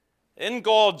In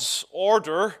God's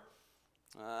order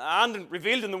and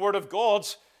revealed in the Word of God,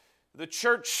 the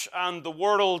church and the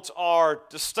world are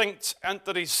distinct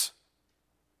entities.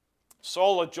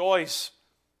 Solid joys,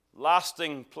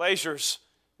 lasting pleasures,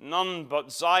 none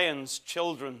but Zion's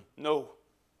children know.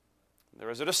 There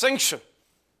is a distinction.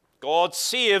 God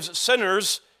saves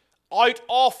sinners out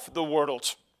of the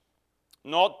world.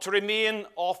 Not to remain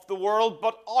of the world,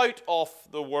 but out of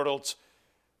the world.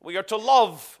 We are to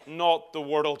love not the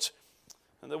world.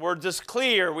 And the word is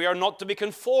clear. We are not to be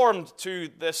conformed to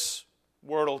this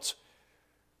world.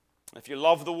 If you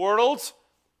love the world,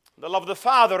 the love of the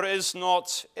Father is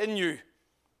not in you.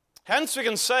 Hence we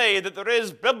can say that there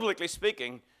is, biblically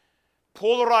speaking,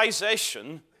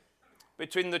 polarization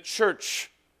between the church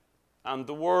and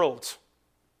the world.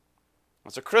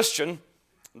 As a Christian,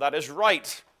 that is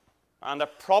right, and a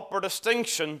proper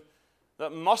distinction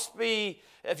that must be,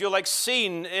 if you like,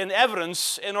 seen in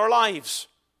evidence in our lives.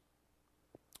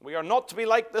 We are not to be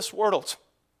like this world,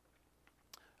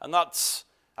 and that's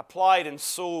applied in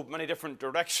so many different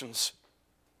directions.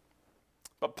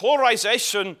 But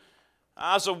polarization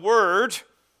as a word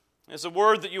is a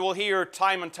word that you will hear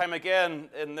time and time again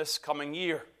in this coming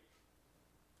year.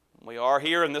 We are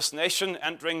here in this nation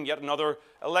entering yet another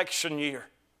election year.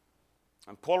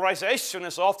 And polarization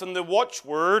is often the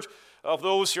watchword of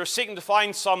those who are seeking to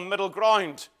find some middle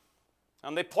ground.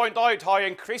 And they point out how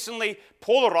increasingly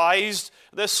polarized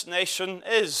this nation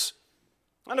is.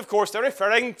 And of course, they're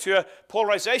referring to a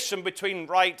polarization between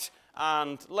right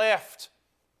and left.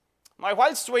 Now,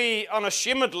 whilst we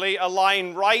unashamedly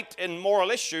align right in moral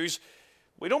issues,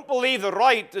 we don't believe the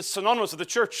right is synonymous with the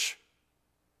church.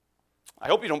 I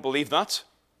hope you don't believe that.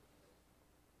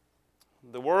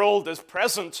 The world is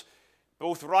present,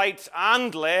 both right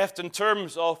and left, in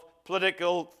terms of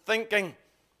political thinking.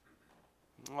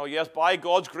 Oh yes, by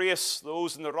God's grace,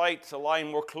 those in the right align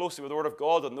more closely with the Word of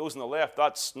God than those in the left.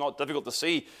 That's not difficult to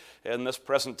see in this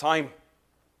present time.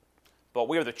 But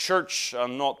we are the church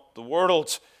and not the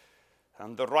world.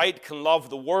 And the right can love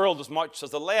the world as much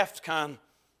as the left can.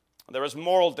 There is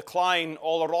moral decline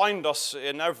all around us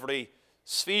in every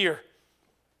sphere.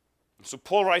 So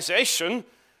polarization,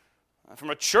 from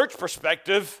a church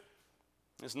perspective,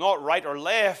 is not right or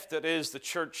left. It is the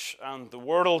church and the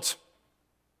world.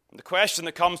 And the question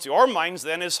that comes to our minds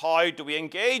then is, how do we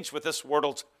engage with this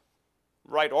world,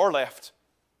 right or left?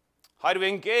 How do we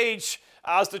engage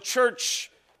as the church,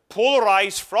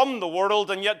 polarized from the world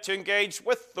and yet to engage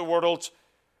with the world?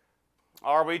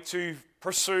 Are we to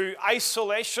pursue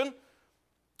isolation,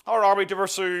 or are we to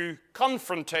pursue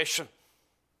confrontation?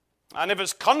 And if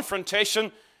it's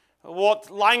confrontation, what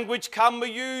language can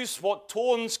we use? What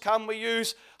tones can we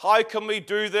use? How can we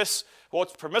do this?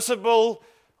 What's permissible?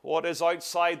 What is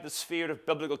outside the sphere of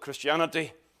biblical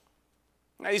Christianity?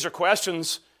 Now, these are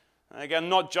questions, again,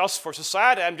 not just for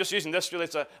society. I'm just using this really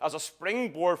as a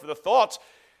springboard for the thought.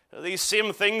 These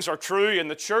same things are true in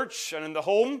the church and in the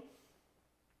home.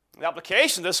 The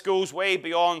application of this goes way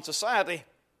beyond society.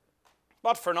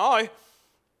 But for now,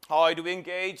 how do we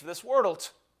engage this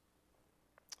world?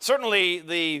 Certainly,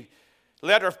 the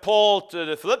letter of Paul to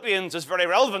the Philippians is very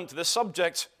relevant to this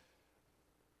subject.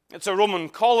 It's a Roman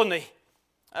colony,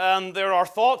 and there are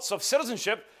thoughts of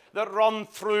citizenship that run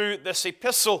through this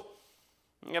epistle.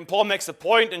 And Paul makes the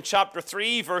point in chapter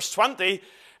 3, verse 20,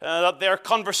 that their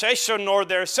conversation or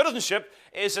their citizenship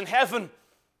is in heaven.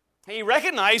 He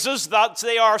recognizes that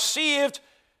they are saved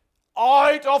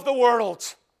out of the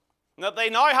world, that they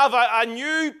now have a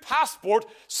new passport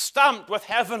stamped with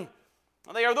heaven.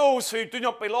 And they are those who do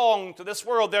not belong to this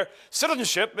world. Their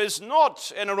citizenship is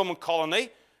not in a Roman colony.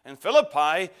 In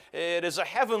Philippi, it is a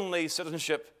heavenly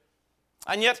citizenship.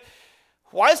 And yet,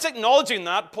 whilst acknowledging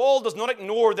that, Paul does not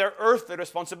ignore their earthly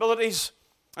responsibilities.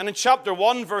 And in chapter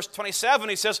 1, verse 27,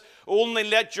 he says, only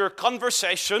let your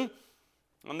conversation,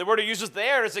 and the word he uses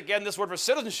there is again this word for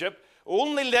citizenship,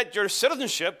 only let your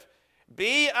citizenship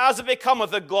be as it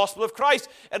becometh the gospel of Christ.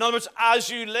 In other words, as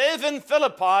you live in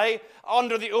Philippi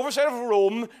under the oversight of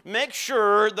Rome, make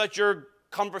sure that your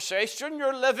conversation,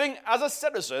 your living as a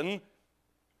citizen,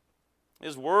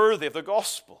 is worthy of the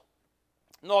gospel.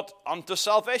 Not unto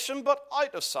salvation, but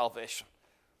out of salvation.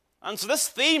 And so this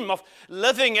theme of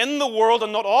living in the world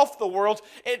and not of the world,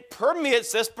 it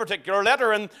permeates this particular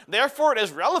letter, and therefore it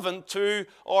is relevant to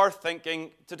our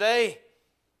thinking today.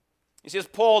 You see, as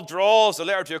Paul draws the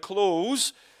letter to a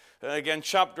close, again,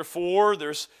 chapter 4,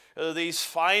 there's these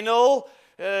final,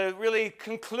 really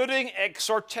concluding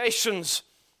exhortations.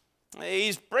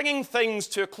 He's bringing things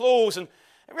to a close and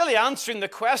really answering the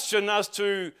question as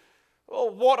to, well,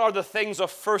 what are the things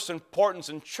of first importance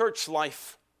in church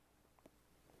life?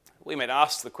 We might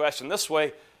ask the question this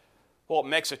way: what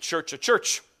makes a church a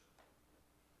church.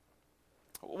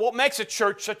 What makes a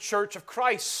church of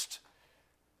Christ?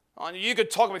 And you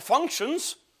could talk about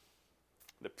functions,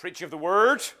 the preaching of the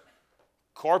word,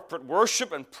 corporate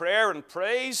worship and prayer and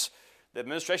praise, the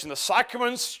administration of the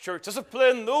sacraments, church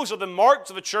discipline. Those are the marks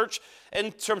of a church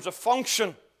in terms of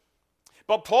function.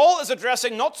 But Paul is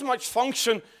addressing not so much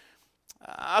function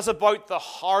as about the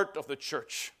heart of the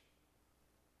church,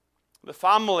 the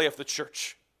family of the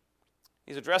church.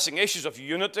 He's addressing issues of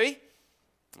unity,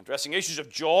 addressing issues of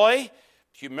joy,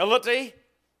 humility,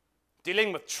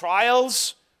 dealing with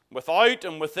trials without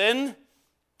and within.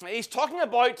 He's talking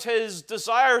about his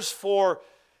desires for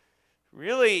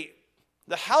really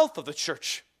the health of the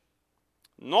church,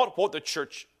 not what the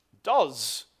church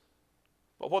does,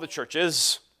 but what the church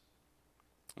is.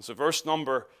 And so verse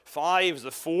number 5 is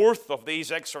the fourth of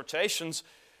these exhortations,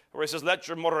 where he says, let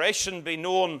your moderation be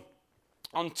known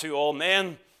unto all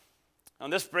men.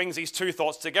 And this brings these two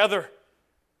thoughts together.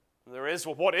 There is,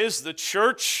 well, what is the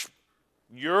church?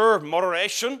 Your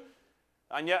moderation.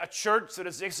 And yet a church that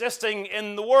is existing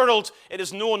in the world, it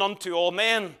is known unto all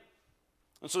men.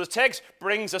 And so the text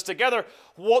brings us together.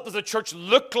 What does the church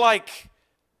look like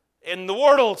in the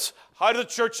world? How does the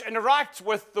church interact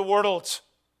with the world?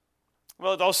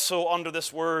 Well, it does so under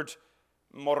this word,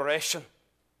 moderation.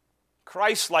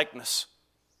 Christlikeness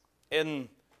in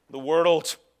the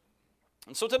world.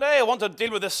 And so today I want to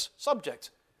deal with this subject.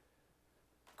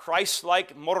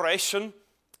 Christ-like moderation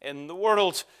in the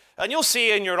world. And you'll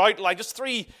see in your outline just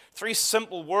three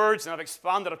simple words, and I've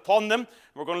expanded upon them.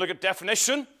 We're going to look at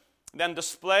definition, then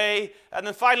display, and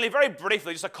then finally, very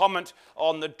briefly, just a comment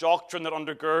on the doctrine that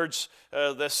undergirds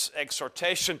this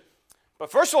exhortation.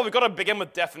 But first of all, we've got to begin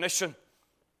with definition.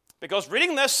 Because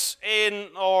reading this in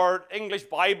our English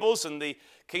Bibles, in the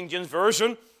King James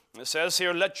Version, it says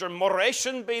here, let your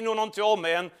moderation be known unto all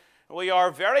men, we are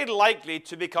very likely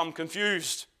to become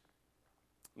confused.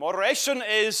 Moderation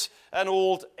is an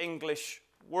old English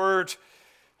word.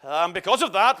 Because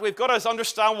of that, we've got to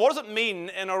understand what does it mean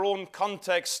in our own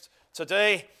context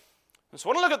today. And so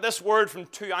I want to look at this word from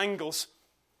two angles.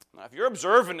 Now, if you're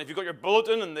observant, if you've got your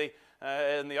bulletin in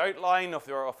the outline of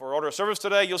our order of service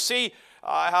today, you'll see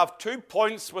I have 2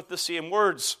 points with the same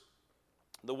words.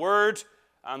 The word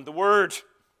and the word.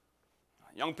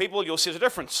 Young people, you'll see the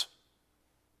difference.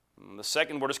 And the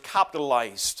second word is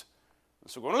capitalized.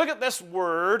 So we're going to look at this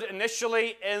word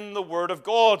initially in the Word of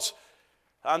God,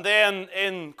 and then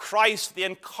in Christ, the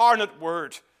incarnate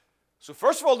Word. So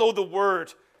first of all, though, the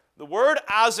word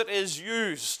as it is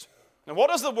used. Now, what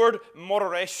does the word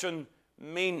moderation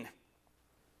mean?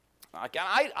 Again,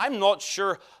 I'm not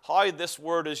sure how this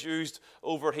word is used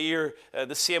over here,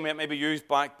 the same way it may be used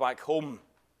back home.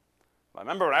 I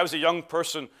remember when I was a young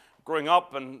person growing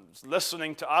up and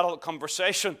listening to adult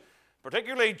conversation,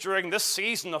 particularly during this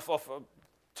season of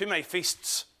too many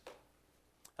feasts.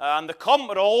 And the comment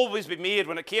would always be made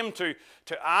when it came to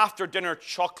after-dinner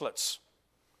chocolates.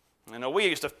 You know, we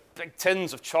used to have big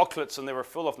tins of chocolates, and they were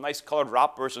full of nice colored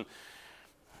wrappers, and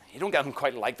you don't get them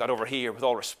quite like that over here, with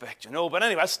all respect, you know. But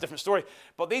anyway, that's a different story.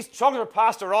 But these chocolates were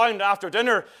passed around after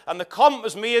dinner, and the comment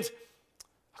was made,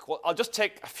 well, I'll just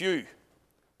take a few,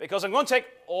 because I'm going to take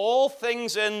all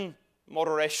things in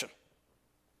moderation.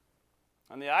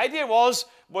 And the idea was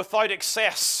without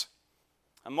excess.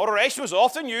 And moderation was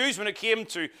often used when it came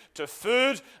to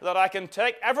food, that I can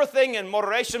take everything in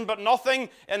moderation, but nothing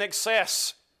in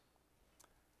excess.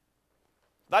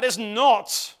 That is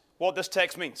not what this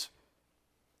text means.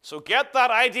 So get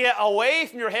that idea away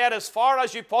from your head as far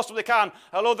as you possibly can.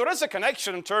 Although there is a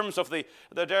connection in terms of the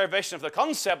derivation of the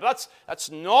concept,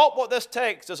 that's not what this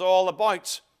text is all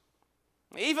about.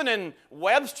 Even in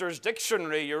Webster's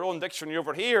dictionary, your own dictionary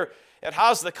over here, it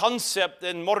has the concept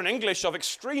in modern English of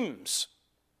extremes.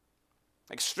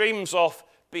 Extremes of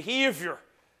behavior.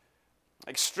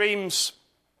 Extremes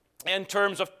in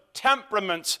terms of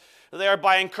temperament,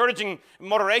 thereby encouraging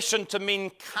moderation to mean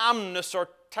calmness or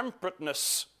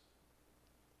temperateness.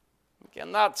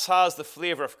 Again, that has the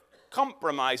flavor of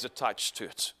compromise attached to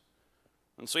it.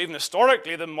 And so even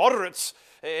historically, the moderates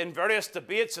in various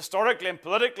debates, historically and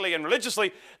politically and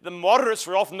religiously, the moderates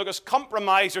were often looked as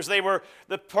compromisers. They were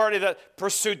the party that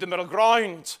pursued the middle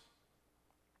ground.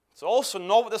 It's also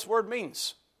not what this word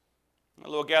means.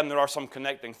 Although again, there are some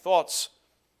connecting thoughts.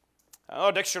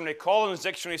 Another dictionary, Collins'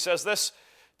 dictionary, says this,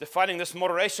 defining this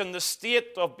moderation, the state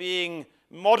of being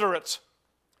moderate.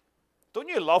 Don't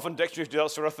you love when dictionaries do that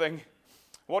sort of thing?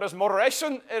 What is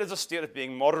moderation? It is a state of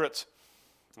being moderate.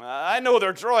 I know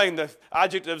they're drawing the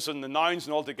adjectives and the nouns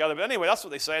and all together, but anyway, that's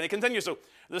what they say. And they continue, so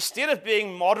the state of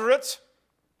being moderate,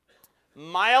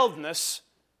 mildness,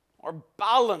 or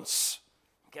balance.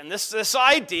 Again, this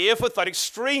idea of without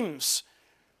extremes.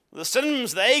 The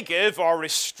synonyms they give are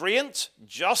restraint,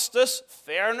 justice,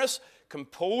 fairness,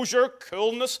 composure,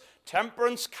 coolness,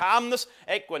 temperance, calmness,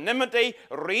 equanimity,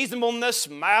 reasonableness,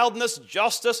 mildness,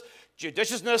 justice,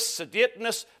 judiciousness,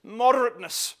 sedateness,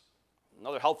 moderateness.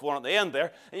 Another helpful one at the end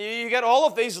there. You get all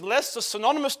of these lists of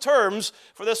synonymous terms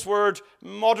for this word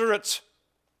moderate.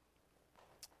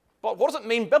 But what does it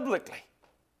mean biblically?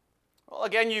 Well,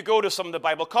 again, you go to some of the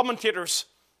Bible commentators.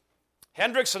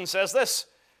 Hendrickson says this: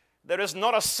 there is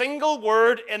not a single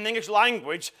word in the English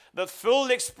language that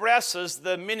fully expresses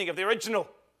the meaning of the original.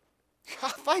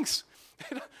 Thanks.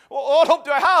 What hope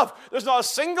do I have? There's not a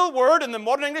single word in the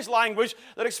modern English language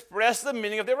that expresses the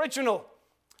meaning of the original.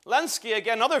 Lenski,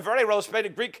 again, another very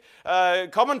well-respected Greek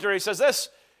commentary, says this: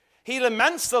 he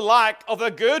laments the lack of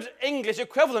a good English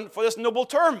equivalent for this noble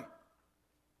term.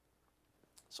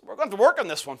 So we're going to work on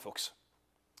this one, folks.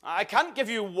 I can't give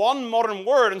you one modern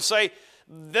word and say,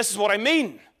 this is what I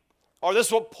mean, or this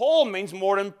is what Paul means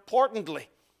more importantly.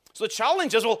 So the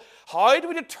challenge is, well, how do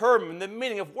we determine the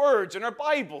meaning of words in our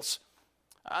Bibles?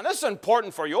 And this is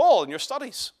important for you all in your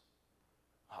studies.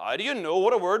 How do you know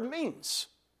what a word means?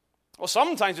 Well,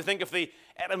 sometimes we think of the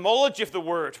etymology of the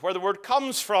word, where the word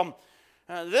comes from.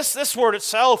 This word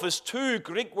itself is two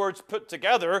Greek words put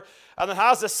together, and it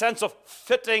has the sense of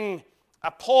fitting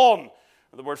upon.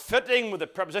 The word fitting with the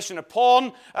preposition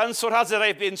upon, and so it has the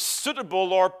idea of being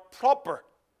suitable or proper.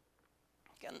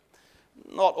 Again,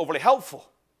 not overly helpful.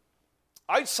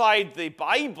 Outside the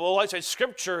Bible, outside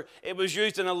Scripture, it was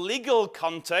used in a legal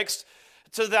context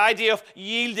to the idea of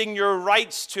yielding your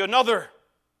rights to another.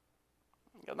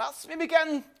 And that's maybe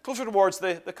getting closer towards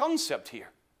the concept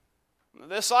here.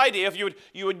 This idea of you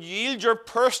would yield your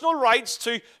personal rights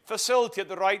to facilitate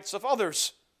the rights of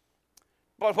others.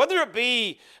 But whether it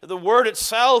be the word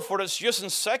itself or its use in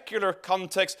secular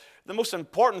context, the most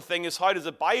important thing is how does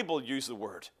the Bible use the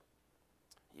word?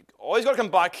 You've always got to come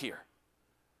back here.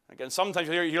 Again, sometimes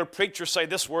you hear preachers say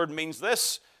this word means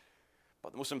this.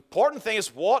 But the most important thing is,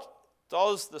 what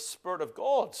does the Spirit of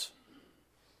God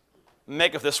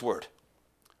make of this word?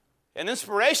 In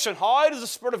inspiration, how does the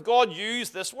Spirit of God use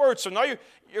this word? So now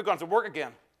you're going to work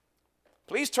again.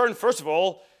 Please turn, first of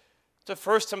all, to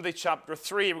 1 Timothy chapter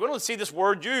 3. We're going to see this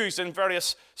word used in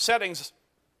various settings.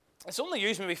 It's only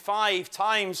used maybe 5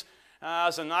 times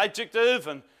as an adjective,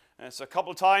 and it's a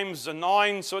couple of times as a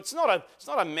noun, so it's not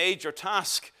a major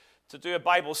task to do a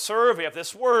Bible survey of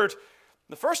this word.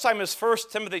 The first time is 1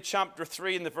 Timothy chapter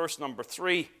 3 and the verse number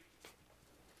 3.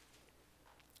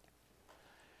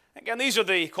 Again, these are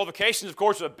the qualifications, of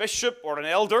course, of a bishop or an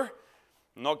elder.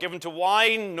 Not given to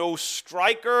wine, no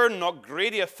striker, not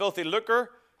greedy, a filthy lucre,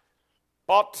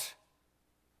 but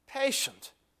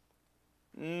patient,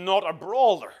 not a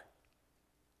brawler,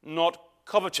 not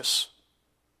covetous.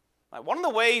 Now, one of the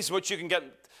ways in which you can get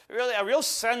a real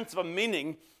sense of a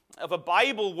meaning of a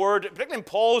Bible word, particularly in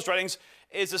Paul's writings,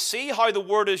 is to see how the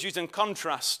word is used in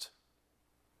contrast.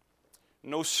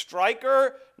 No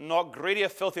striker, not greedy, a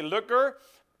filthy lucre,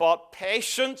 but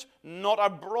patient, not a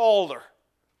brawler.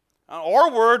 And our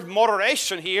word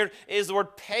moderation here is the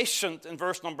word patient in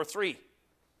verse number 3.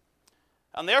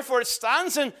 And therefore it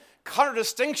stands in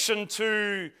contradistinction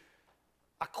to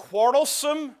a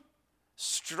quarrelsome,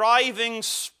 striving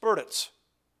spirit.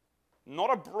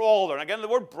 Not a brawler. And again, the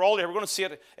word brawler here, we're going to see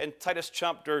it in Titus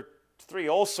chapter 3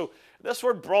 also. This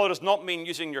word brawler does not mean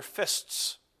using your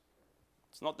fists.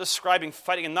 It's not describing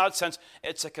fighting in that sense.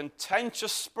 It's a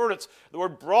contentious spirit. The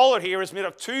word brawler here is made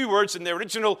of 2 words in the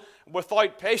original,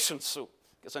 without patience. So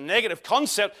it's a negative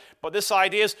concept, but this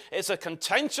idea is it's a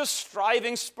contentious,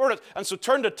 striving spirit. And so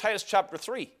turn to Titus chapter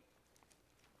 3.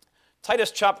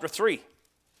 Titus chapter 3.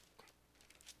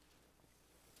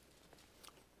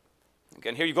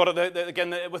 Again, here you've got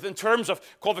it in terms of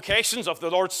qualifications of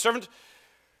the Lord's servant.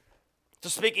 To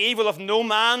speak evil of no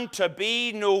man, to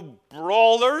be no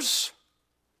brawlers.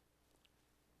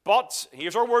 But,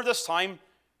 here's our word this time,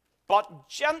 but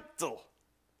gentle.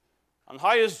 And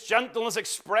how is gentleness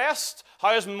expressed?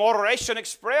 How is moderation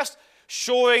expressed?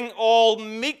 Showing all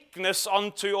meekness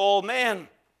unto all men.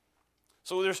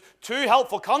 So there's 2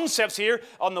 helpful concepts here.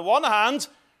 On the one hand,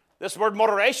 this word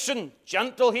moderation,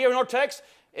 gentle here in our text,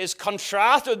 is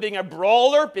contrasted with being a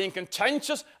brawler, being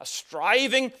contentious, a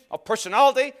striving of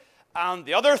personality. And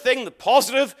the other thing, the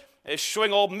positive, is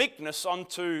showing all meekness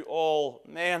unto all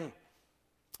men.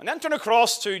 And then turn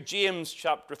across to James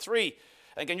chapter 3.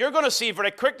 And again, you're going to see very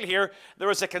quickly here,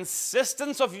 there is a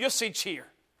consistency of usage here.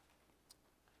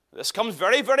 This comes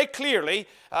very, very clearly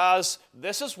as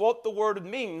this is what the word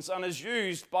means and is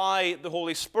used by the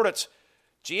Holy Spirit.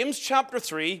 James chapter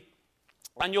 3,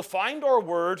 and you'll find our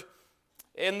word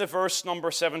in the verse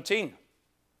number 17.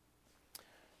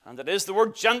 And it is the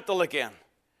word gentle again.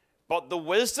 But the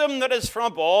wisdom that is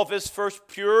from above is first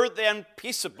pure, then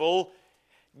peaceable,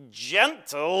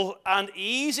 gentle, and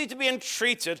easy to be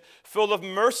entreated, full of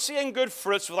mercy and good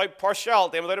fruits, without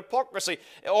partiality and without hypocrisy.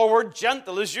 Our word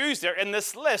gentle is used there in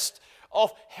this list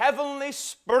of heavenly,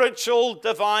 spiritual,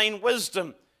 divine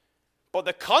wisdom. But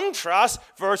the contrast,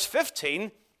 verse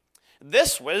 15,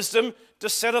 this wisdom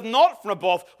descendeth not from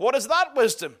above. What is that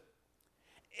wisdom?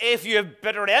 If you have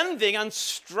bitter envying and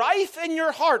strife in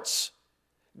your hearts,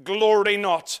 glory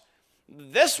not.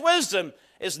 This wisdom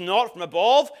is not from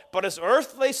above, but is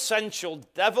earthly, sensual,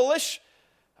 devilish.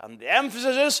 And the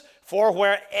emphasis is, for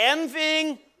where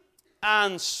envying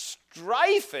and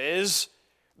strife is,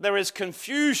 there is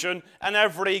confusion and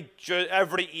every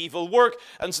evil work.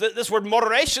 And so this word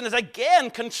moderation is again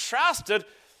contrasted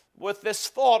with this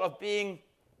thought of being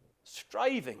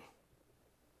striving.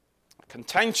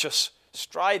 Contentious,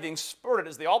 striving spirit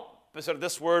is the opposite of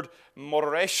this word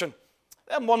moderation.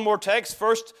 Then one more text,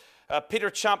 First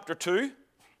Peter chapter 2.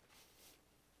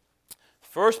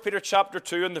 1 Peter chapter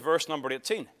 2 and the verse number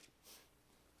 18.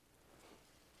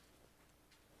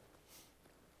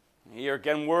 Here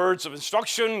again, words of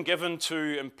instruction given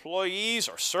to employees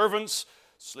or servants,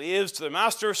 slaves to their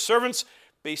masters. Servants,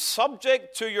 be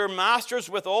subject to your masters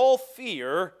with all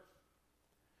fear,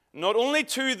 not only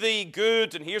to the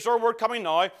good, and here's our word coming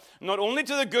now, not only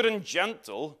to the good and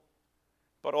gentle,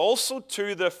 but also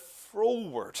to the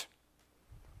froward.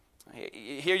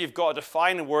 Here you've got to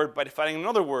define a word by defining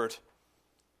another word.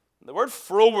 The word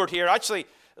froward here, actually,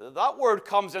 that word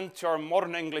comes into our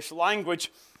modern English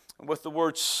language with the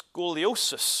word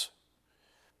scoliosis.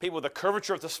 People with a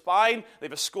curvature of the spine, they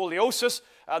have a scoliosis,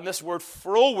 and this word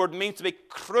froward means to be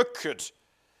crooked.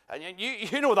 And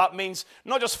you know what that means,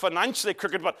 not just financially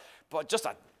crooked, but just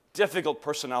a difficult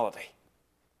personality.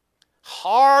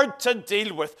 Hard to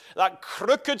deal with, that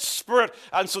crooked spirit.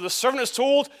 And so the servant is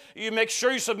told, you make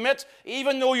sure you submit,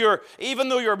 even though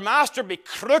your master be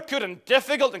crooked and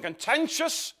difficult and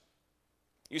contentious,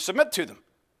 you submit to them.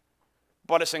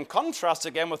 But it's in contrast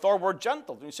again with our word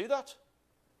gentle. Do you see that?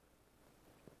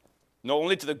 Not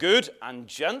only to the good and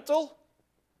gentle,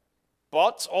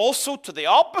 but also to the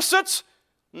opposite,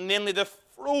 namely the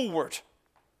froward.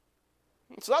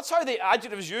 And so that's how the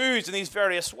adjective is used in these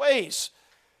various ways,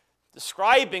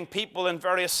 describing people in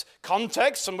various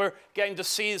contexts, and we're getting to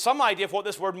see some idea of what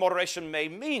this word moderation may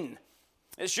mean.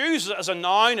 It's used as a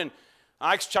noun in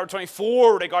Acts chapter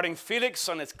 24 regarding Felix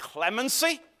and his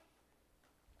clemency.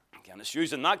 Again, it's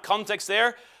used in that context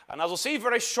there, and as we'll see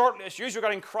very shortly, it's used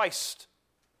regarding Christ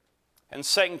in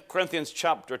 2 Corinthians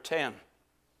chapter 10.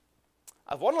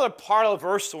 I have one other parallel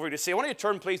verse over to see. I want you to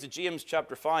turn, please, to James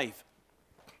chapter 5.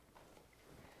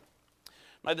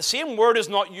 Now, the same word is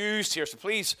not used here, so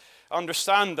please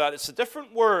understand that. It's a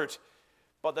different word,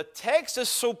 but the text is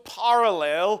so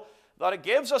parallel that it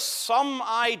gives us some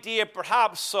idea,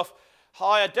 perhaps, of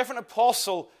how a different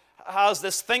apostle has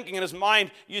this thinking in his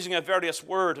mind using a various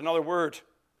word, another word.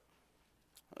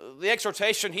 The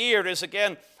exhortation here is,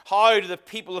 again, how do the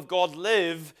people of God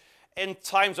live in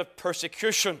times of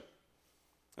persecution?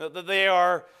 That they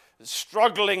are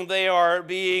struggling, they are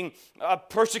being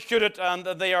persecuted, and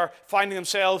they are finding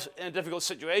themselves in a difficult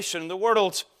situation in the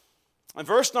world. And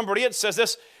verse number 8 says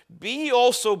this, be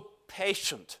also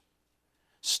patient.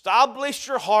 Establish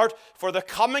your heart, for the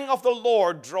coming of the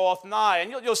Lord draweth nigh.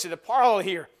 And you'll see the parallel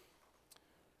here.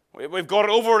 We've got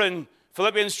it over in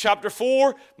Philippians chapter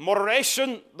 4,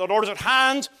 moderation, the Lord is at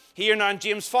hand. Here now in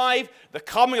James 5, the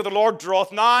coming of the Lord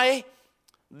draweth nigh.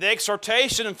 The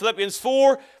exhortation in Philippians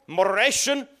 4,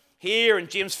 moderation. Here in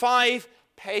James 5,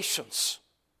 patience.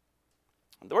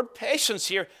 And the word patience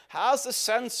here has the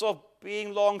sense of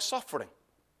being long-suffering,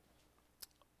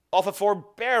 of a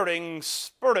forbearing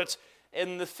spirit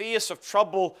in the face of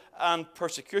trouble and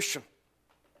persecution.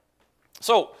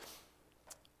 So,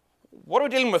 what are we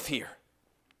dealing with here?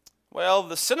 Well,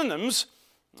 the synonyms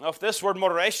of this word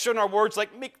moderation are words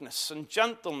like meekness and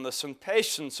gentleness and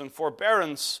patience and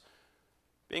forbearance,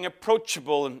 being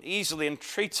approachable and easily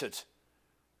entreated.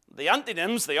 The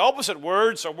antonyms, the opposite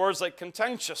words, are words like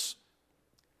contentious,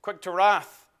 quick to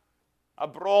wrath, a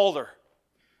brawler,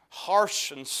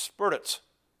 harsh in spirit.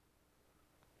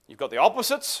 You've got the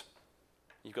opposites,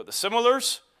 you've got the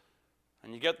similars,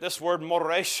 and you get this word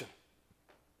moderation.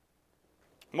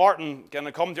 Martin, in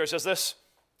a commentary, says this,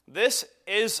 this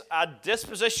is a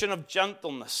disposition of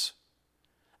gentleness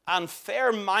and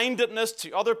fair-mindedness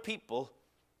to other people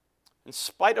in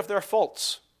spite of their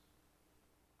faults.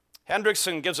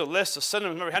 Hendrickson gives a list of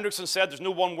synonyms. Remember, Hendrickson said there's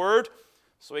no one word,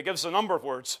 so he gives a number of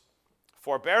words.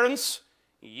 Forbearance,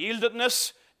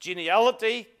 yieldedness,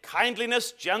 geniality,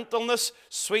 kindliness, gentleness,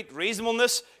 sweet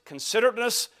reasonableness,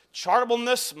 considerateness,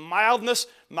 charitableness, mildness,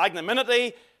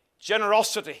 magnanimity,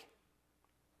 generosity.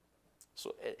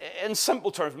 So in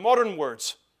simple terms, modern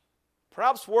words,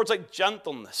 perhaps words like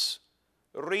gentleness,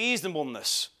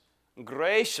 reasonableness,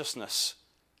 graciousness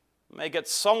may get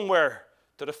somewhere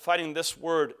to defining this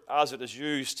word as it is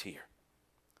used here.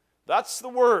 That's the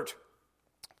word.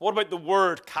 What about the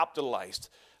word capitalized?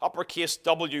 Uppercase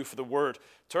W for the word.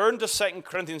 Turn to 2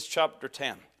 Corinthians chapter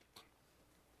 10.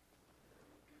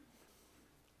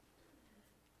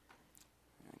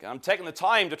 Okay, I'm taking the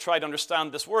time to try to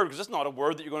understand this word because it's not a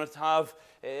word that you're going to have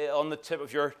on the tip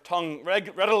of your tongue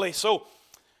readily. So,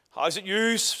 how is it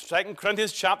used? 2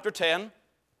 Corinthians chapter 10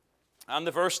 and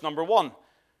the verse number 1.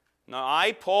 Now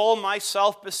I, Paul,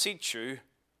 myself beseech you,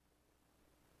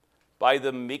 by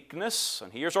the meekness,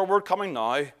 and here's our word coming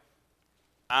now,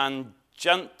 and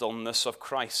gentleness of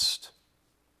Christ.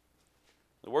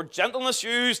 The word gentleness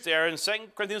used there in 2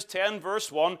 Corinthians 10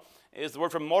 verse 1 is the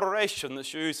word for moderation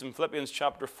that's used in Philippians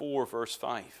chapter 4 verse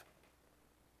 5.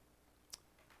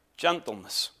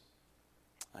 Gentleness.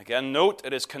 Again, note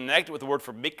it is connected with the word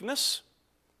for meekness.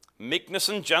 Meekness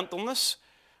and gentleness.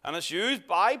 And it's used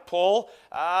by Paul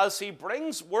as he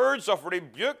brings words of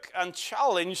rebuke and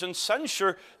challenge and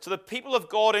censure to the people of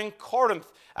God in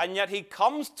Corinth. And yet he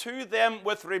comes to them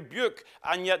with rebuke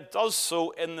and yet does so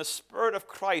in the Spirit of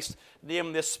Christ,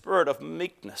 namely the spirit of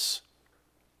meekness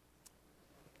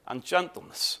and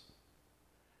gentleness.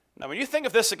 Now when you think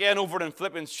of this again over in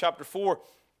Philippians chapter 4,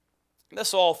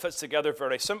 this all fits together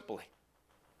very simply.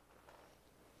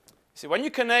 See, when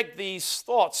you connect these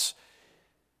thoughts,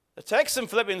 the text in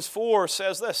Philippians 4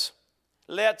 says this: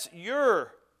 let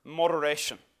your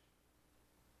moderation.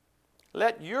 In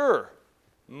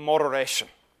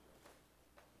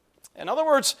other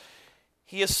words,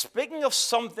 he is speaking of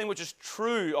something which is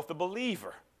true of the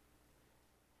believer.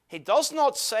 He does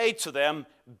not say to them,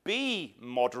 be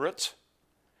moderate,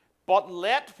 but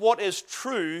let what is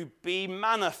true be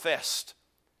manifest.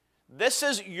 This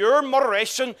is your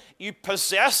moderation. You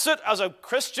possess it as a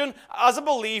Christian, as a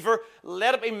believer.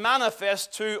 Let it be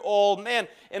manifest to all men.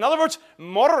 In other words,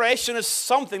 moderation is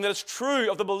something that is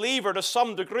true of the believer to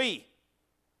some degree.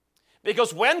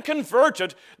 Because when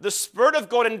converted, the Spirit of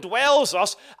God indwells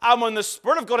us, and when the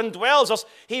Spirit of God indwells us,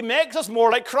 He makes us more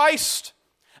like Christ.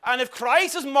 And if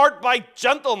Christ is marked by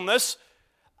gentleness,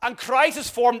 and Christ is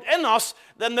formed in us,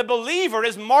 then the believer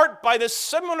is marked by this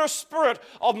similar spirit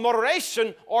of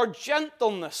moderation or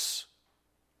gentleness.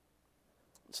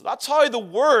 So that's how the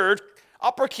word,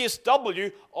 uppercase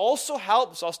W, also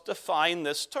helps us define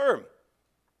this term.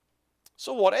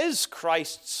 So what is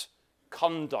Christ's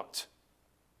conduct?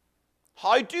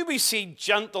 How do we see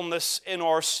gentleness in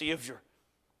our Savior?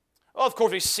 Well, of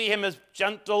course, we see Him as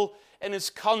gentle in His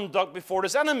conduct before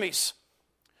His enemies,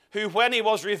 who, when He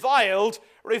was reviled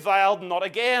not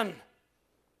again.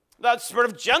 That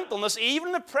spirit of gentleness, even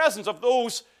in the presence of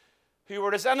those who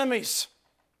were His enemies.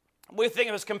 We think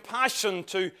of His compassion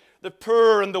to the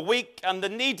poor and the weak and the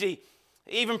needy.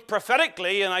 Even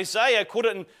prophetically in Isaiah,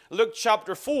 quoted in Luke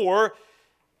chapter 4,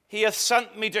 He hath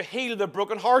sent me to heal the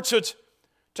brokenhearted,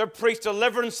 to preach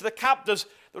deliverance to the captives,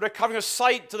 the recovering of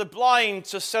sight to the blind,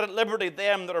 to set at liberty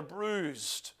them that are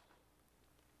bruised.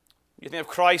 You think of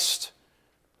Christ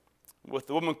with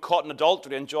the woman caught in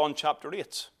adultery in John chapter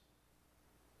 8.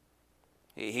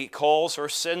 He calls her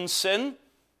sin, sin,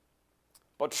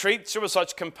 but treats her with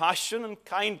such compassion and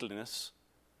kindliness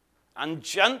and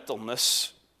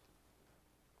gentleness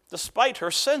despite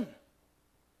her sin.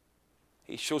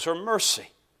 He shows her mercy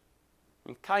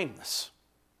and kindness.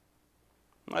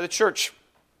 Now the church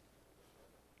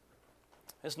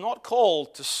is not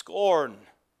called to scorn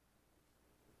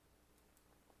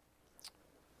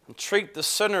and treat the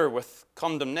sinner with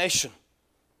condemnation,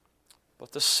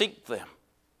 but to seek them,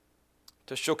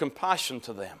 to show compassion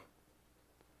to them.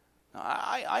 Now,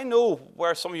 I know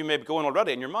where some of you may be going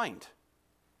already in your mind.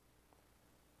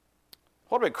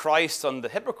 What about Christ and the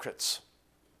hypocrites?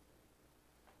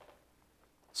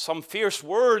 Some fierce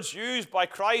words used by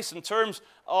Christ in terms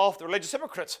of the religious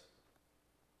hypocrites.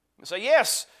 You say,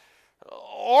 yes,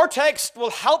 our text will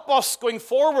help us going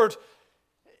forward.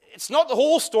 It's not the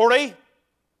whole story,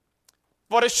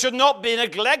 but it should not be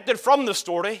neglected from the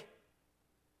story.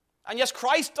 And yes,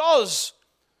 Christ does.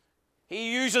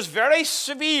 He uses very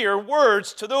severe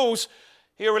words to those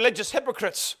who are religious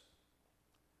hypocrites.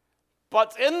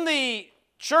 But in the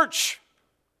church,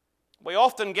 we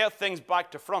often get things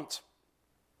back to front.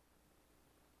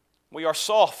 We are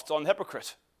soft on the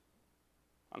hypocrite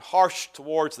and harsh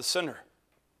towards the sinner.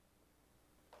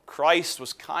 Christ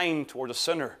was kind toward the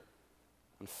sinner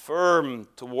and firm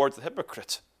towards the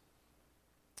hypocrite.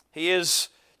 He is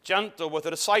gentle with the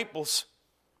disciples.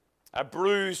 A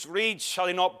bruised reed shall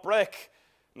he not break,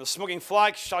 and the smoking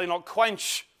flax shall he not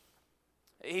quench.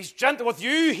 He's gentle with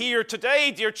you here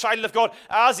today, dear child of God,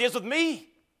 as he is with me.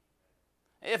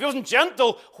 If he wasn't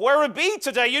gentle, where would he be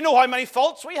today? You know how many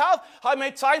faults we have, how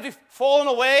many times we've fallen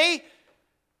away,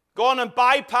 gone and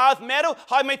bypassed meadow,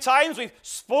 how many times we've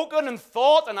spoken and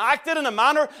thought and acted in a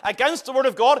manner against the word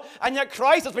of God, and yet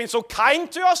Christ has been so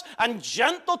kind to us and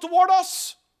gentle toward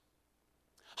us.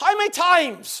 How many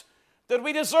times did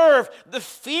we deserve the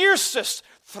fiercest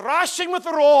thrashing with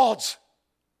the rod?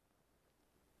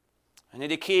 And yet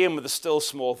he came with a still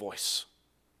small voice.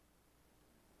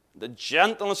 The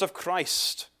gentleness of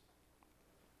Christ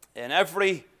in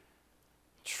every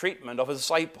treatment of his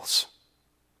disciples.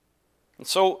 And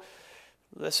so,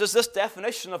 this is this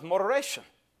definition of moderation.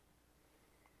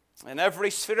 In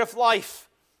every sphere of life,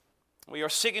 we are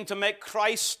seeking to make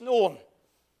Christ known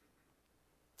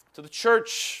to the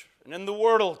church and in the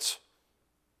world.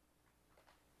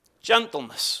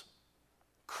 Gentleness,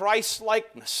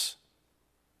 Christlikeness.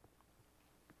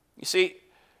 You see,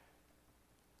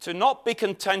 to not be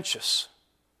contentious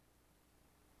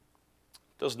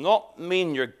does not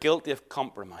mean you're guilty of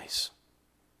compromise.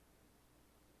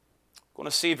 We're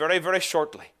going to see very, very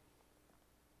shortly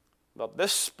that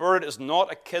this spirit is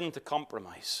not akin to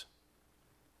compromise,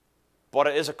 but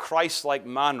it is a Christ-like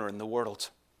manner in the world.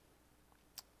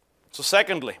 So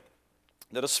secondly,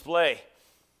 the display,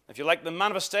 if you like, the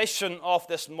manifestation of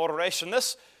this moderation,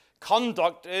 this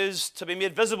conduct is to be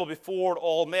made visible before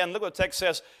all men. Look what the text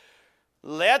says.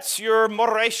 Let your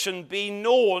moderation be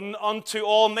known unto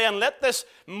all men. Let this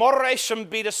moderation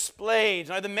be displayed.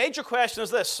 Now the major question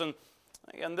is this, and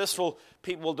again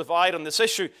people will divide on this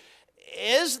issue.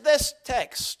 Is this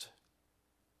text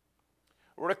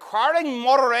requiring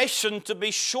moderation to be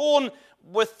shown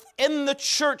within the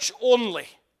church only,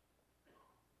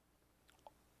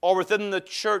 or within the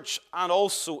church and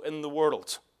also in the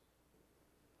world?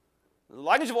 The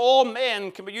language of all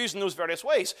men can be used in those various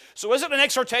ways. So is it an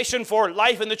exhortation for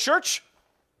life in the church?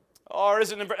 Or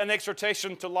is it an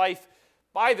exhortation to life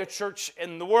by the church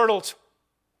in the world?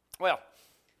 Well,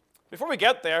 before we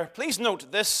get there, please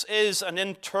note this is an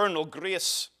internal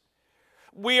grace.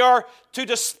 We are to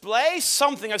display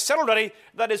something, I've said already,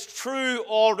 that is true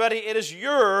already. It is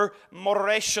your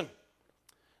moderation.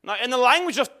 Now, in the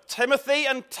language of Timothy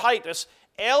and Titus,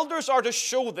 elders are to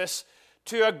show this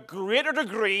to a greater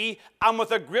degree and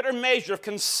with a greater measure of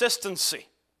consistency.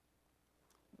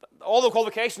 All the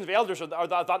qualifications of elders are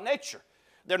of that nature.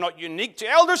 They're not unique to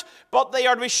elders, but they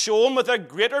are to be shown with a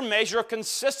greater measure of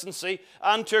consistency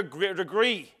and to a greater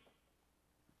degree.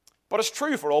 But it's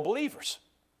true for all believers.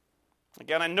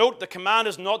 Again, I note the command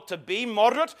is not to be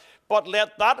moderate, but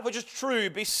let that which is true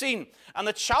be seen. And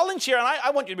the challenge here, and I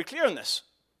want you to be clear on this,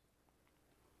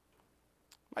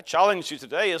 my challenge to you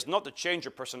today is not to change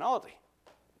your personality.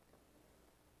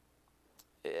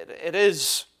 It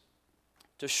is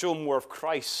to show more of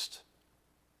Christ.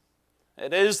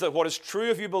 It is that what is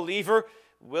true of you, believer,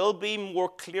 will be more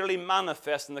clearly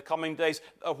manifest in the coming days.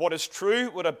 What is true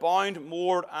would abound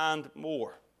more and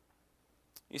more.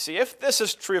 You see, if this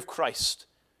is true of Christ,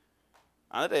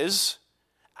 and it is,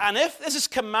 and if this is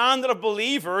commanded of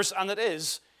believers, and it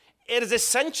is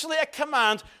essentially a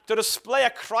command to display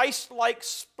a Christ-like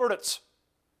spirit.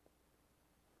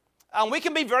 And we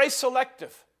can be very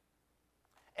selective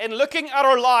in looking at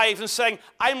our lives and saying,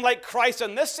 I'm like Christ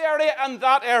in this area and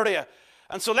that area.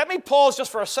 And so let me pause just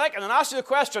for a second and ask you the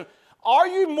question, are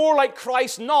you more like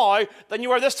Christ now than you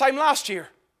were this time last year?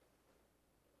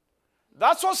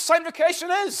 That's what sanctification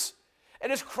is.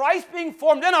 It is Christ being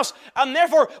formed in us, and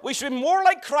therefore we should be more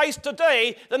like Christ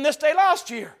today than this day last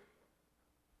year.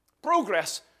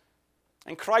 Progress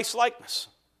in Christ-likeness.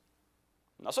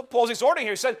 And that's what Paul's exhorting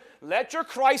here. He said, let your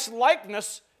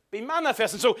Christ-likeness be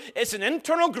manifest. And so it's an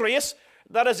internal grace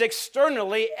that is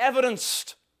externally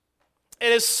evidenced.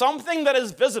 It is something that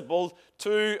is visible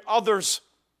to others.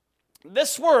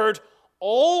 This word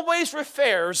always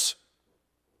refers,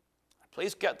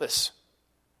 please get this,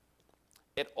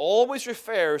 it always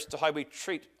refers to how we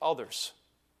treat others.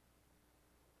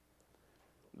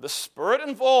 The spirit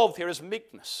involved here is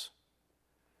meekness.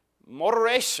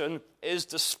 Moderation is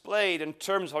displayed in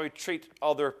terms of how we treat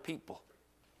other people.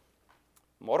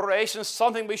 Moderation is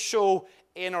something we show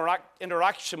in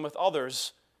interaction with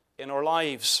others in our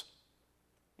lives.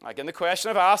 Again, the question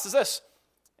I've asked is this.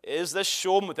 Is this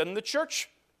shown within the church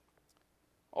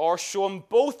or shown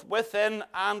both within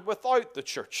and without the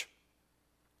church?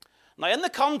 Now, in the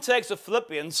context of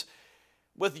Philippians,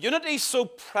 With unity so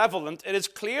prevalent, it is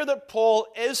clear that Paul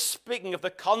is speaking of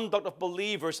the conduct of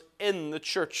believers in the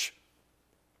church.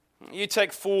 You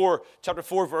take chapter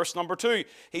 4, verse number 2.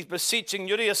 He's beseeching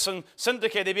Euodias and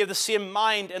Syntyche to be of the same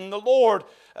mind in the Lord.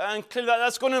 And clearly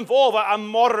that's going to involve a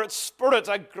moderate spirit,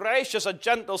 a gracious, a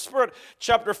gentle spirit.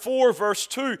 Chapter 2,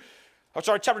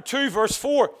 verse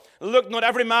 4. Look not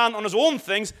every man on his own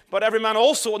things, but every man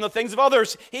also on the things of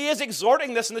others. He is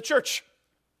exhorting this in the church.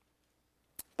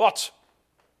 But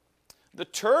the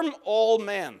term all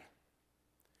men,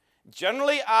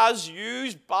 generally as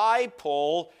used by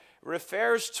Paul,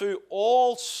 refers to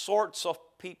all sorts of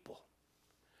people,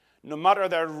 no matter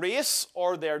their race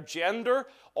or their gender,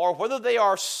 or whether they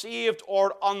are saved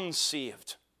or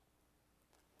unsaved.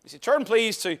 You see, turn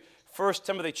please to 1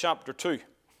 Timothy chapter 2.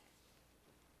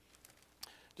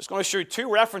 Just going to show you two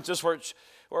references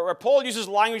where Paul uses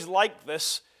language like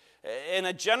this in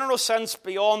a general sense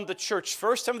beyond the church.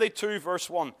 1 Timothy 2, verse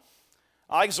 1.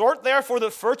 I exhort, therefore,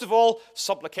 that first of all,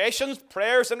 supplications,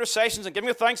 prayers, intercessions, and giving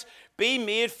of thanks be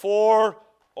made for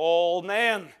all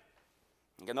men.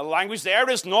 Again, the language there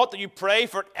is not that you pray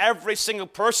for every single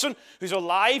person who's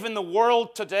alive in the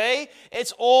world today.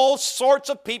 It's all sorts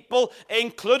of people,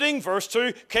 including, verse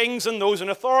 2, kings and those in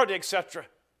authority, etc.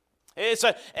 It's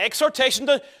an exhortation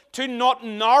to not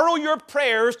narrow your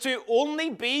prayers to only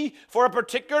be for a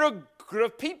particular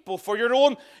group of people, for your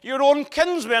own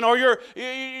kinsmen, or your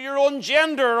own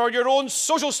gender, or your own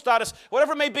social status,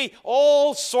 whatever it may be,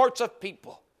 all sorts of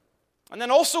people. And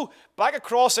then also back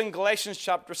across in Galatians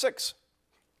chapter 6.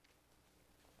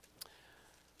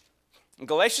 In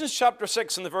Galatians chapter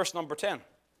 6 in the verse number 10.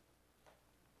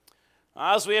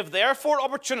 As we have therefore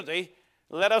opportunity,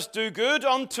 let us do good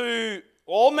unto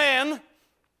all men,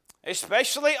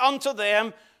 especially unto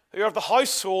them who are of the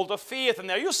household of faith. And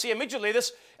there you'll see immediately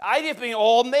this idea of being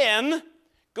all men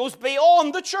goes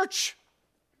beyond the church.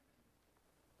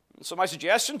 And so my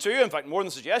suggestion to you, in fact more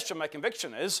than suggestion, my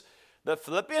conviction is that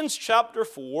Philippians chapter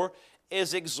 4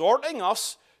 is exhorting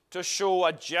us to show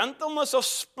a gentleness of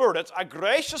spirit, a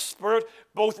gracious spirit,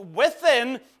 both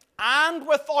within and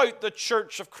without the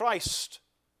church of Christ.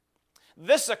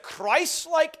 This is a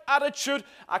Christ-like attitude,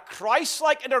 a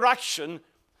Christ-like interaction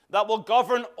that will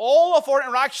govern all of our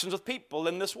interactions with people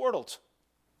in this world.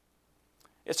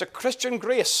 It's a Christian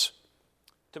grace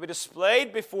to be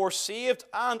displayed before saved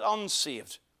and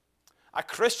unsaved. A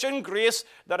Christian grace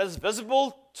that is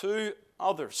visible to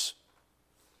others.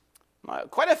 Now,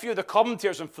 quite a few of the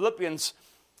commentators in Philippians,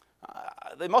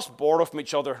 they must borrow from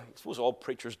each other. I suppose all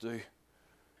preachers do.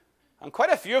 And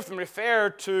quite a few of them refer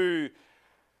to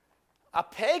a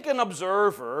pagan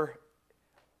observer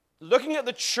looking at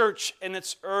the church in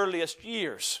its earliest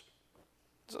years.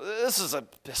 So this is a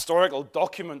historical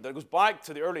document that goes back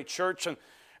to the early church, and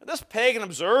this pagan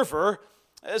observer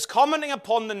is commenting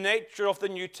upon the nature of the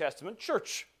New Testament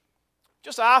church,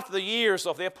 just after the years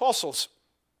of the apostles.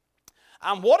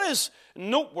 And what is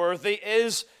noteworthy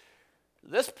is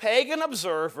this pagan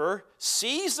observer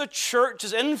sees the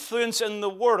church's influence in the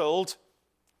world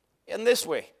in this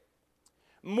way.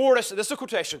 This is a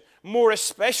quotation, more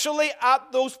especially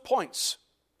at those points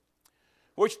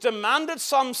which demanded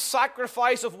some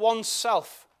sacrifice of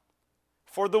oneself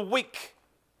for the weak,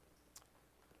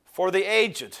 for the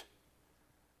aged,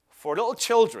 for little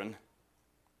children,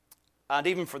 and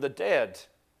even for the dead,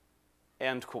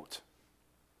 end quote.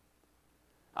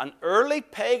 An early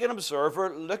pagan observer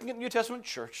looking at the New Testament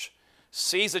church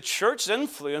sees the church's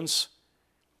influence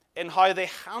in how they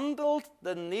handled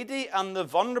the needy and the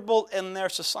vulnerable in their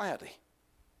society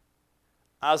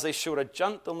as they showed a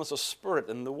gentleness of spirit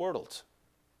in the world.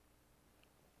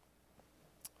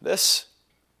 This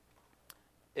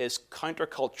is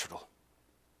countercultural.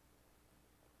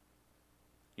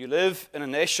 We live in a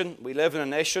nation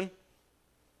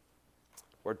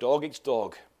where dog eats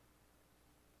dog.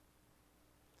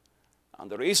 And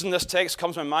the reason this text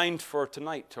comes to my mind for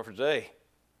tonight, or for today,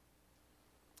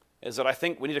 is that I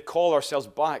think we need to call ourselves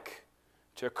back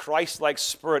to a Christ-like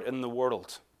spirit in the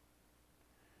world.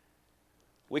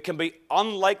 We can be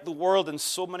unlike the world in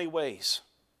so many ways,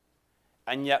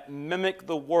 and yet mimic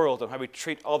the world and how we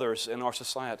treat others in our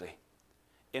society,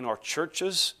 in our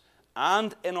churches,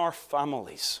 and in our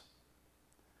families.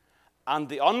 And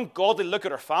the ungodly look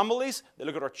at our families, they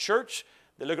look at our church,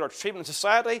 they look at our treatment in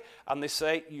society, and they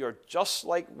say, you're just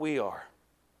like we are.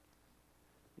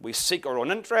 We seek our own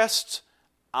interests,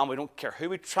 and we don't care who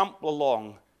we trample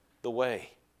along the way.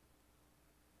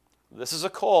 This is a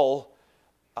call,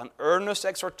 an earnest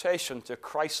exhortation to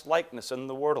Christ-likeness in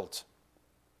the world.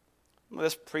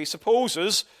 This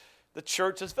presupposes the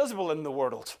church is visible in the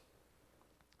world.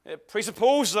 It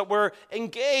presupposes that we're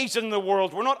engaged in the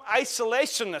world. We're not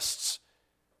isolationists.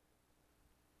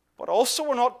 But also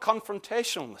we're not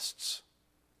confrontationalists.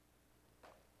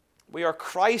 We are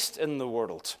Christ in the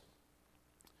world.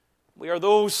 We are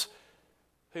those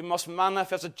who must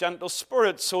manifest a gentle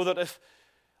spirit so that if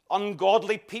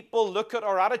ungodly people look at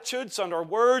our attitudes and our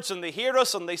words and they hear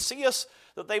us and they see us,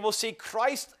 that they will see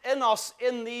Christ in us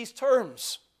in these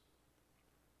terms.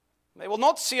 They will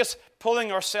not see us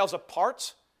pulling ourselves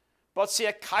apart, but see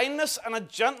a kindness and a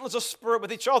gentleness of spirit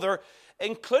with each other,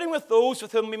 including with those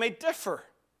with whom we may differ.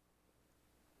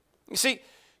 You see,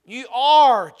 you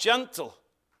are gentle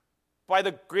by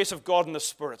the grace of God and the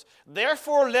Spirit.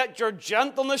 Therefore, let your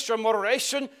gentleness, your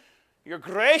moderation, your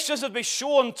graciousness be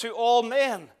shown to all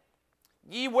men.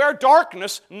 Ye were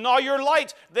darkness, now you're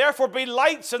light. Therefore, be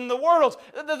lights in the world.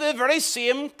 The very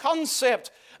same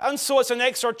concept. And so it's an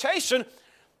exhortation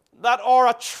that our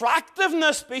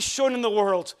attractiveness be shown in the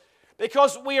world,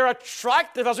 because we are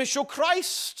attractive as we show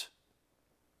Christ.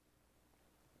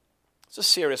 It's a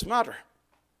serious matter.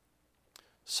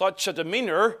 Such a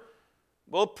demeanor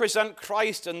will present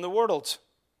Christ in the world.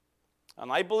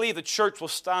 And I believe the church will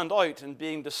stand out in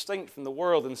being distinct from the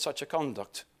world in such a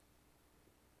conduct.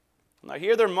 Now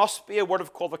here there must be a word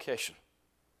of qualification.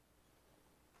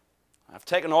 I've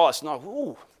taken all, it's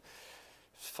now,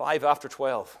 5 after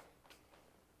 12.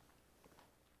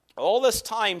 All this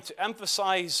time to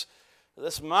emphasize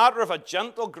this matter of a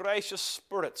gentle, gracious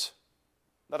spirit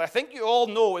that I think you all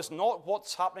know is not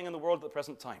what's happening in the world at the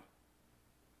present time.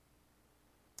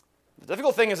 The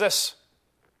difficult thing is this: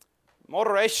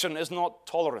 moderation is not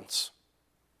tolerance.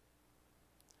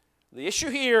 The issue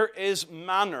here is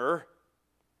manner,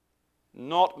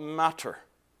 not matter.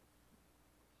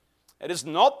 It is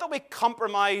not that we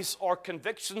compromise our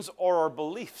convictions or our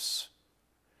beliefs,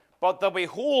 but that we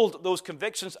hold those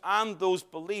convictions and those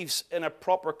beliefs in a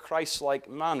proper Christ-like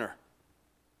manner.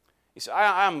 You see,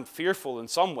 I am fearful in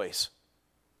some ways,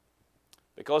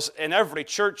 because in every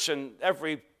church and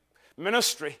every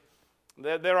ministry,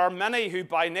 there are many who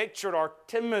by nature are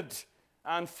timid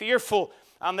and fearful,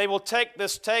 and they will take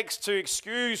this text to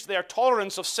excuse their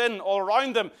tolerance of sin all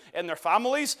around them in their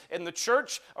families, in the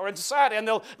church, or in society. And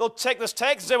they'll take this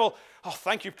text and say, well, oh,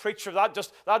 thank you, preacher,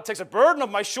 that takes a burden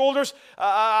off my shoulders.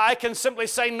 I can simply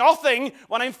say nothing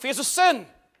when I'm faced with sin.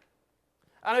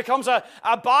 And it becomes a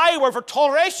byword for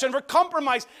toleration, for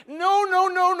compromise. No, no,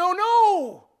 no, no,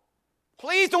 no.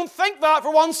 Please don't think that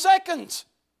for 1 second.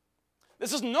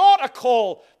 This is not a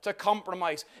call to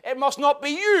compromise. It must not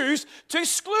be used to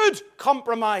exclude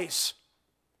compromise.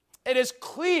 It is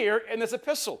clear in this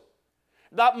epistle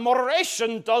that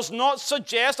moderation does not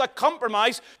suggest a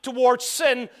compromise towards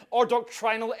sin or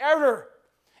doctrinal error.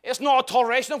 It's not a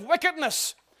toleration of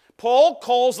wickedness. Paul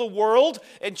calls the world,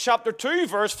 in chapter 2,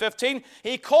 verse 15,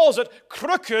 he calls it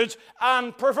crooked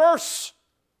and perverse.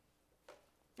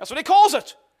 That's what he calls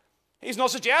it. He's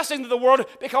not suggesting that the world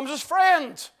becomes his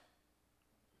friend.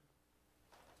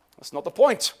 That's not the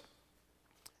point.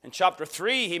 In chapter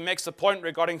 3, he makes the point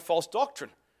regarding false doctrine.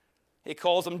 He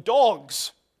calls them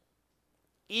dogs,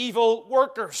 evil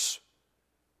workers.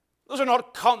 Those are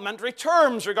not complimentary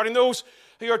terms regarding those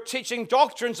who are teaching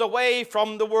doctrines away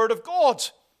from the Word of God.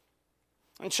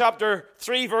 In chapter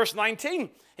 3, verse 19,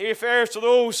 he refers to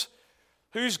those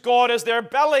whose God is their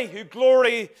belly, whose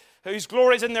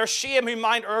glory is in their shame, who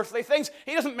mind earthly things.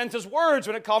 He doesn't mince his words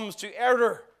when it comes to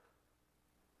error.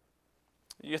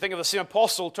 You think of the same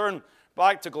apostle, turn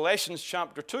back to Galatians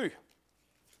chapter 2.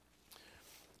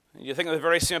 You think of the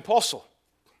very same apostle.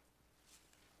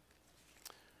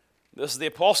 This is the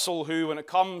apostle who, when it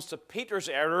comes to Peter's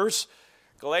errors,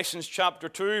 Galatians chapter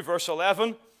 2, verse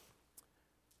 11,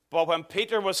 but when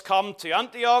Peter was come to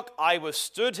Antioch, I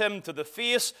withstood him to the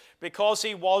face, because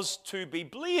he was to be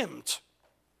blamed.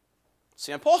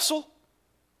 Same apostle.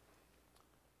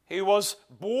 He was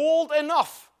bold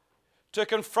enough to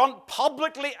confront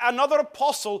publicly another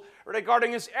apostle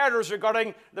regarding his errors,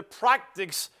 regarding the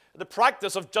practice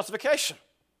of justification.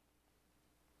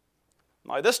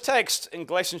 Now, this text in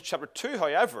Galatians chapter 2,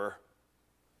 however,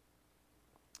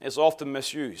 is often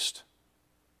misused.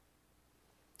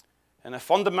 In a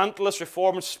fundamentalist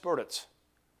reformed spirit,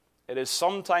 it is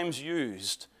sometimes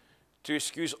used to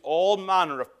excuse all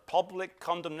manner of public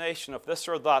condemnation of this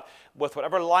or that with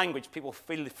whatever language people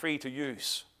feel free to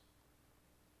use.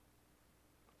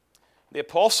 The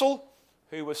apostle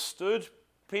who withstood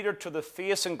Peter to the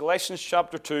face in Galatians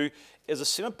chapter 2 is the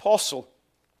same apostle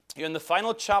who in the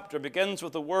final chapter begins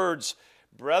with the words,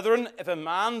 Brethren, if a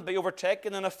man be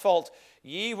overtaken in a fault,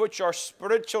 ye which are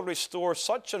spiritual restore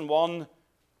such an one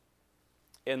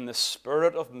in the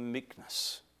spirit of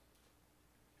meekness.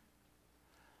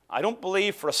 I don't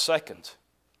believe for a second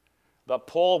that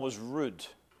Paul was rude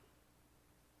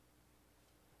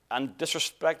and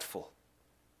disrespectful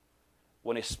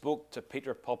when he spoke to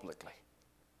Peter publicly.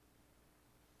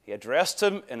 He addressed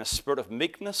him in a spirit of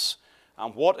meekness.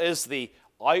 And what is the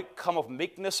outcome of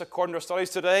meekness according to our studies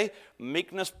today?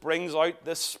 Meekness brings out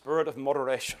this spirit of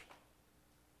moderation.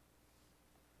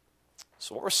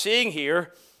 So what we're seeing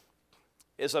here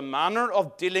is a manner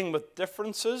of dealing with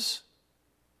differences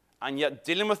and yet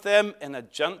dealing with them in a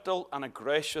gentle and a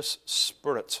gracious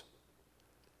spirit.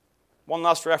 One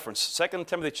last reference, 2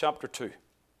 Timothy chapter 2.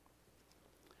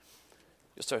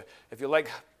 Just to, if you like,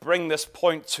 bring this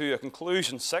point to a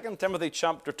conclusion. 2 Timothy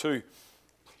chapter 2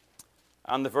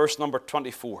 and the verse number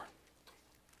 24.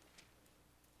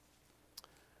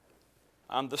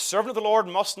 And the servant of the Lord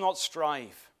must not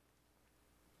strive,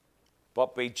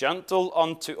 but be gentle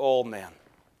unto all men,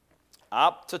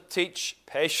 apt to teach,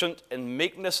 patient in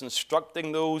meekness,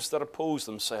 instructing those that oppose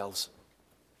themselves.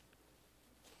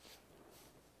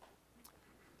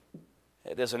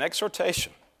 It is an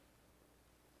exhortation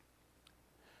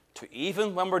to,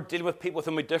 even when we're dealing with people with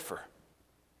whom we differ,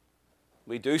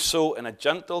 we do so in a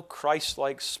gentle,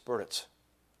 Christ-like spirit,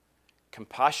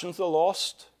 compassion to the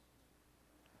lost,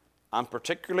 and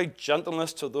particularly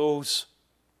gentleness to those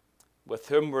with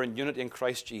whom we're in unity in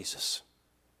Christ Jesus.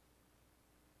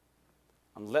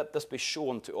 And let this be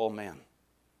shown to all men.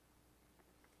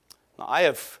 Now,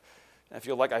 I've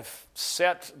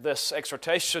set this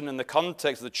exhortation in the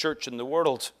context of the church in the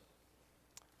world,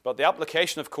 but the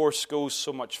application, of course, goes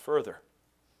so much further.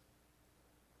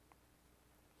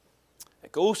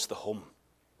 It goes to the home.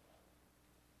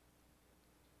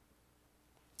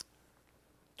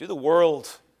 Do the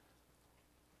world,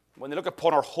 when they look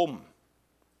upon our home,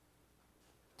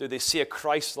 do they see a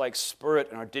Christ-like spirit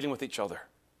and are dealing with each other?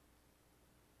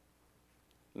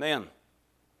 Men,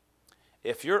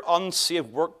 if your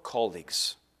unsaved work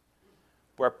colleagues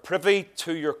were privy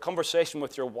to your conversation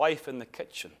with your wife in the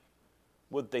kitchen,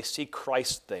 would they see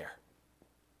Christ there?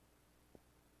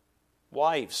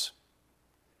 Wives,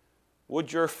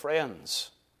 would your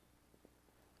friends,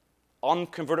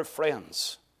 unconverted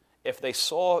friends, if they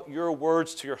saw your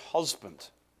words to your husband,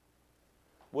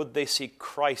 would they see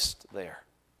Christ there?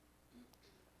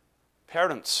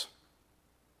 Parents,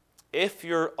 if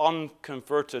your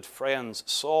unconverted friends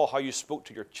saw how you spoke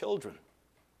to your children,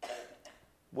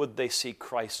 would they see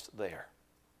Christ there?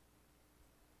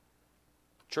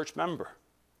 Church member,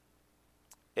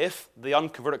 if the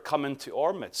unconverted come into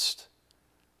our midst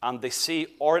and they see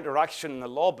our interaction in the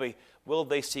lobby, will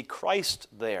they see Christ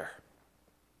there?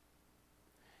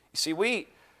 You see, we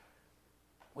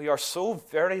are so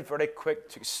very, very quick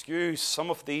to excuse some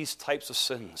of these types of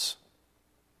sins.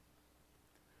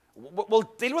 We'll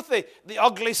deal with the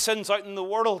ugly sins out in the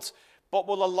world, but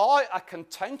we'll allow a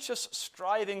contentious,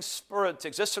 striving spirit to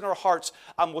exist in our hearts,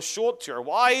 and we'll show it to our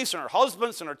wives and our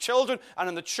husbands and our children and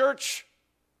in the church.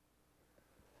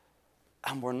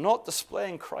 And we're not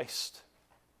displaying Christ.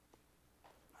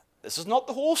 This is not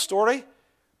the whole story,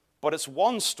 but it's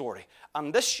one story.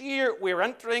 And this year, we're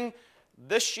entering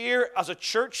this year as a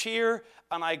church here,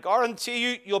 and I guarantee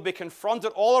you, you'll be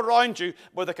confronted all around you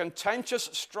with a contentious,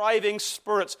 striving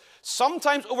spirits,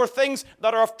 sometimes over things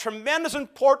that are of tremendous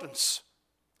importance.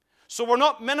 So we're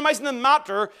not minimizing the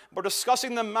matter, we're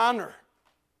discussing the manner.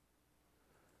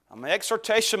 And my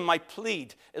exhortation, my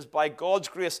plead, is by God's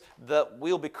grace that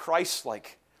we'll be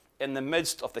Christ-like in the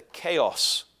midst of the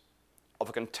chaos of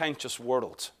a contentious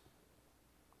world.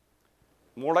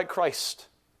 More like Christ,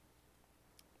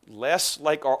 less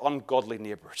like our ungodly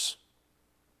neighbors,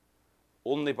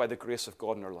 only by the grace of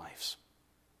God in our lives.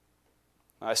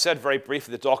 Now, I said very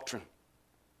briefly the doctrine.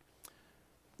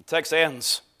 The text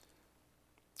ends,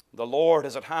 the Lord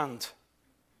is at hand.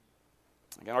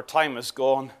 Again, our time is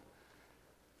gone.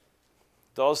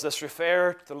 Does this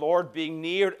refer to the Lord being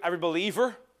near every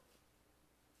believer?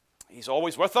 He's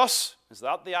always with us. Is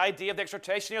that the idea of the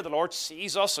exhortation here? The Lord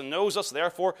sees us and knows us,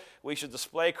 therefore we should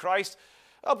display Christ.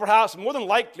 Well, perhaps more than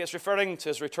likely it's referring to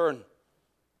his return.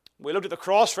 We looked at the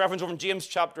cross reference over in James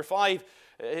chapter 5.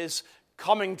 His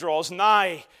coming draws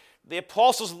nigh. The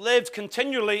apostles lived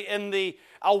continually in the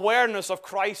awareness of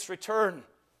Christ's return.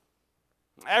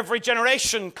 Every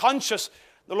generation conscious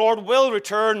the Lord will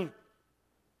return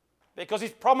because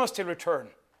he's promised he'll return.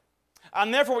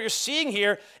 And therefore what you're seeing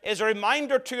here is a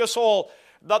reminder to us all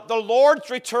that the Lord's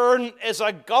return is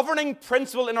a governing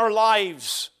principle in our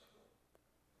lives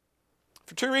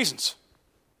for two reasons.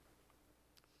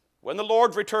 When the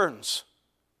Lord returns,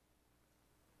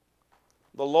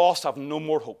 the lost have no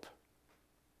more hope.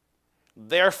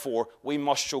 Therefore, we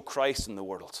must show Christ in the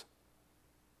world.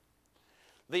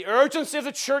 The urgency of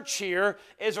the church here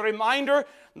is a reminder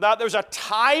that there's a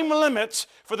time limit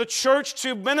for the church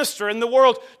to minister in the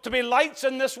world, to be lights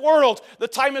in this world. The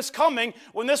time is coming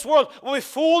when this world will be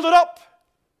folded up.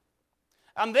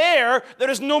 And there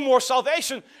is no more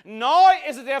salvation. Now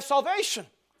is the day of salvation.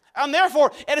 And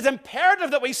therefore, it is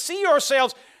imperative that we see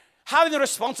ourselves having the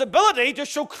responsibility to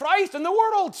show Christ in the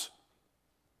world.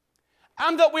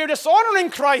 And that we're dishonoring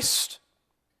Christ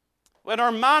when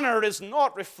our manner is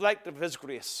not reflective of His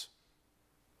grace.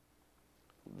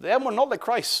 Then we're not like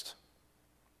Christ.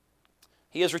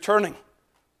 He is returning.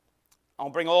 I'll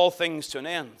bring all things to an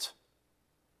end.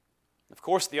 Of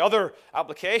course, the other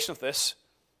application of this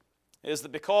is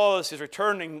that because He's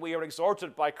returning, we are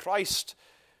exhorted by Christ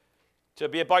to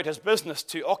be about His business,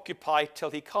 to occupy till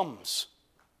He comes.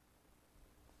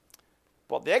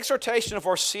 But the exhortation of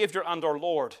our Savior and our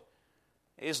Lord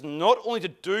is not only to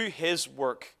do His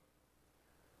work,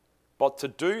 but to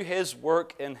do His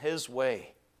work in His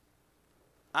way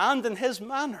and in His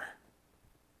manner.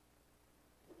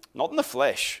 Not in the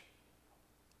flesh,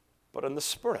 but in the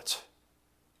Spirit.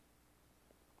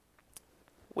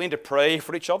 We need to pray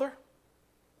for each other.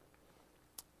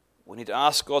 We need to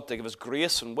ask God to give us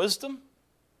grace and wisdom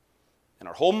in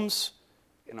our homes,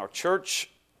 in our church,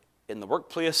 in the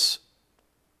workplace,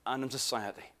 and in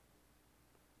society.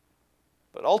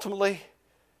 But ultimately,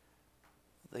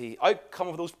 the outcome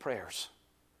of those prayers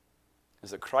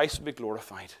is that Christ will be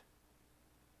glorified,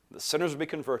 that sinners will be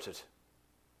converted.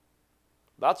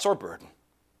 That's our burden.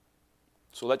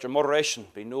 So let your moderation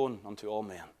be known unto all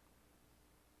men.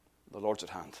 The Lord's at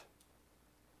hand.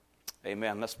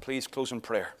 Amen. Let's please close in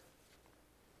prayer.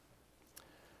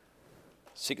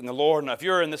 Seeking the Lord. Now, if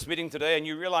you're in this meeting today and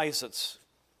you realize that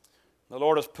the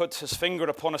Lord has put His finger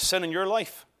upon a sin in your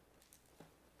life,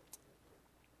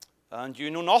 and you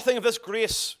know nothing of this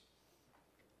grace,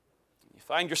 you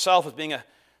find yourself as being a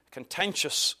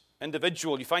contentious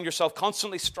individual, you find yourself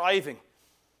constantly striving,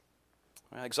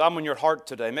 examine your heart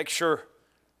today. Make sure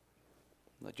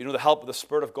that you know the help of the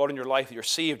Spirit of God in your life, that you're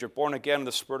saved, you're born again in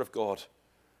the Spirit of God.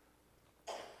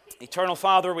 Eternal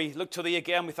Father, we look to Thee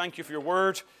again. We thank You for Your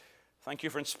word. Thank You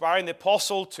for inspiring the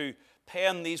apostle to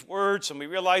pen these words. And we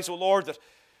realize, O Lord, that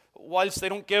whilst they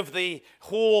don't give the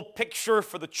whole picture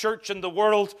for the church and the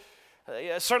world,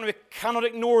 certainly we cannot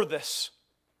ignore this.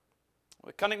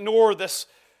 We can't ignore this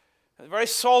very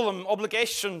solemn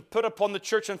obligation put upon the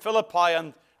church in Philippi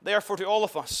and therefore to all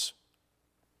of us.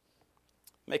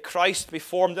 May Christ be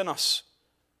formed in us.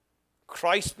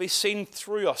 Christ be seen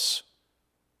through us.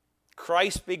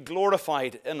 Christ be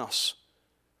glorified in us.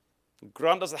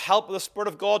 Grant us the help of the Spirit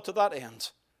of God to that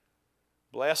end.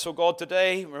 Bless, O God,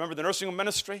 today. Remember the nursing home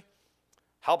ministry.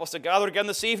 Help us to gather again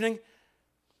this evening.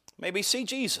 May we see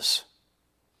Jesus.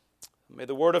 May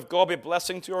the Word of God be a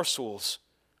blessing to our souls.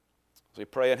 As we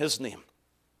pray in His name.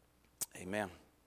 Amen.